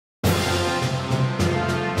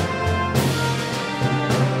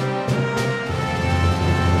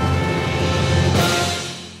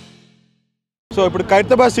ఇప్పుడు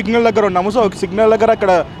ఖైరతాబాద్ సిగ్నల్ దగ్గర ఉన్నాము. సో సిగ్నల్ దగ్గర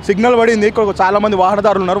అక్కడ సిగ్నల్ పడింది, ఇక్కడ చాలా మంది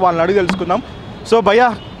వాహనదారులు ఉన్నారు, వాళ్ళని అడిగి తెలుసుకుందాం. సో భయ్యా,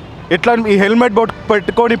 ఎట్లా ఈ హెల్మెట్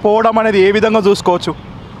పెట్టుకొని పోవడం అనేది ఏ విధంగా చూసుకోవచ్చు?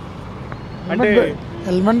 అంటే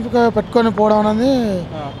హెల్మెట్ పెట్టుకొని పోవడం అనేది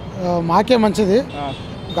మాకే మంచిది.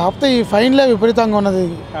 కాకపోతే ఈ ఫైన్లే విపరీతంగా ఉన్నది.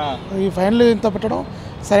 ఈ ఫైన్లు ఇంత పెట్టడం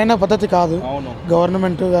సరైన పద్ధతి కాదు.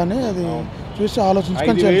 గవర్నమెంట్ కానీ అది చూసి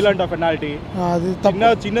ఆలోచించుకొని అది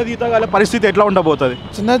చిన్న జీతగాళ్ళ పరిస్థితి ఎట్లా ఉండబోతుంది?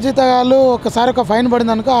 చిన్న జీతగాళ్ళు ఒకసారి ఒక ఫైన్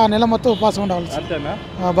పడింది అనుకో ఆ నెల మొత్తం ఉపవాసం ఉండవలసి,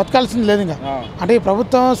 బతకాల్సింది లేదు. ఇంకా అంటే ఈ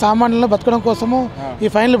ప్రభుత్వం సామాన్యులను బతకడం కోసము ఈ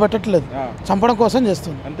ఫైన్లు పెట్టట్లేదు, చంపడం కోసం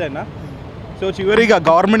చేస్తుంది. అంతేనా? సో చివరిగా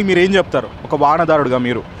గవర్నమెంట్ మీరు ఏం చెప్తారు ఒక వాహనదారుడుగా?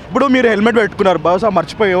 ఇప్పుడు మీరు హెల్మెట్ పెట్టుకున్నారు, బహుశా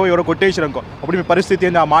మర్చిపోయో ఎవరో కొట్టేసారు అనుకో, అప్పుడు మీ పరిస్థితి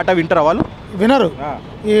ఏంది? ఆ మాట వింటారా వాళ్ళు? వినరు.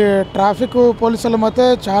 ఈ ట్రాఫిక్ పోలీసుల మధ్య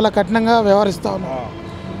చాలా కఠినంగా వ్యవహరిస్తూ ఉన్నారు.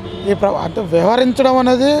 ఈ అంటే వ్యవహరించడం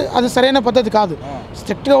అనేది అది సరైన పద్ధతి కాదు.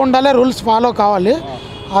 స్ట్రిక్ట్గా ఉండాలి, రూల్స్ ఫాలో కావాలి.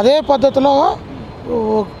 అదే పద్ధతిలో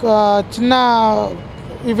ఒక చిన్న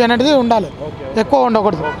ఇవి అనేది ఉండాలి, ఎక్కువ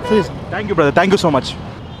ఉండకూడదు fee. Thank you brother, thank you so much.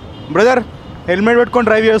 Brother, helmet పెట్టుకొని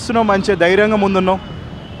డ్రైవ్ చేస్తున్నావు, మంచిగా ధైర్యంగా ముందున్నావు.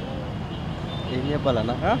 ఏం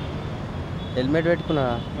చెప్పాలన్నా, హెల్మెట్ పెట్టుకున్నా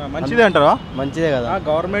మంచిదే అంటారా? మంచిదే కదా.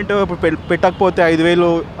 గవర్నమెంట్ పెట్టకపోతే 5,000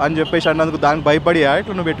 అని చెప్పేసి అన్నందుకు దానికి భయపడి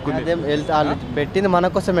ఇట్లా నువ్వు పెట్టుకుంది? వాళ్ళు పెట్టింది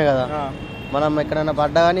మన కోసమే కదా. మనం ఎక్కడైనా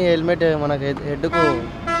పడ్డా కానీ హెల్మెట్ మనకి హెడ్కు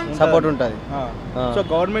సపోర్ట్ ఉంటుంది. సో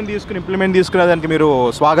గవర్నమెంట్ ఇంప్లిమెంట్ తీసుకునే దానికి మీరు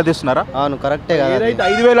స్వాగతిస్తున్నారా? అవును, కరెక్టే కదా. ఏదైతే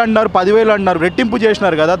 5,000 అన్నారు, 10,000 అన్నారు, రెట్టింపు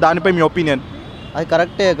చేసినారు కదా, దానిపై మీ ఒపీనియన్? అది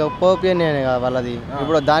కరెక్టే, గొప్ప ఒపీనియన్ వాళ్ళది.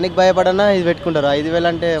 ఇప్పుడు దానికి భయపడనా ఇది పెట్టుకుంటారు. 5,000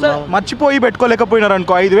 అంటే మర్చిపోయి పెట్టుకోలేకపోయినారు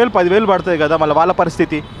అనుకో, 5,000 10,000 పడుతుంది కదా, మళ్ళీ వాళ్ళ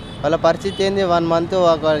పరిస్థితి ఏంది? 1 మంత్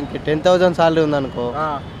 10,000 సాలరీ ఉందనుకో,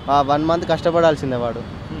 1 మంత్ కష్టపడాల్సిందే వాడు.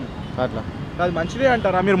 అట్లా అది మంచిదే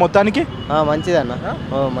అంటారా మీరు మొత్తానికి? మంచిదే అన్న.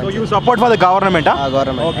 Support for the government.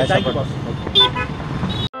 Government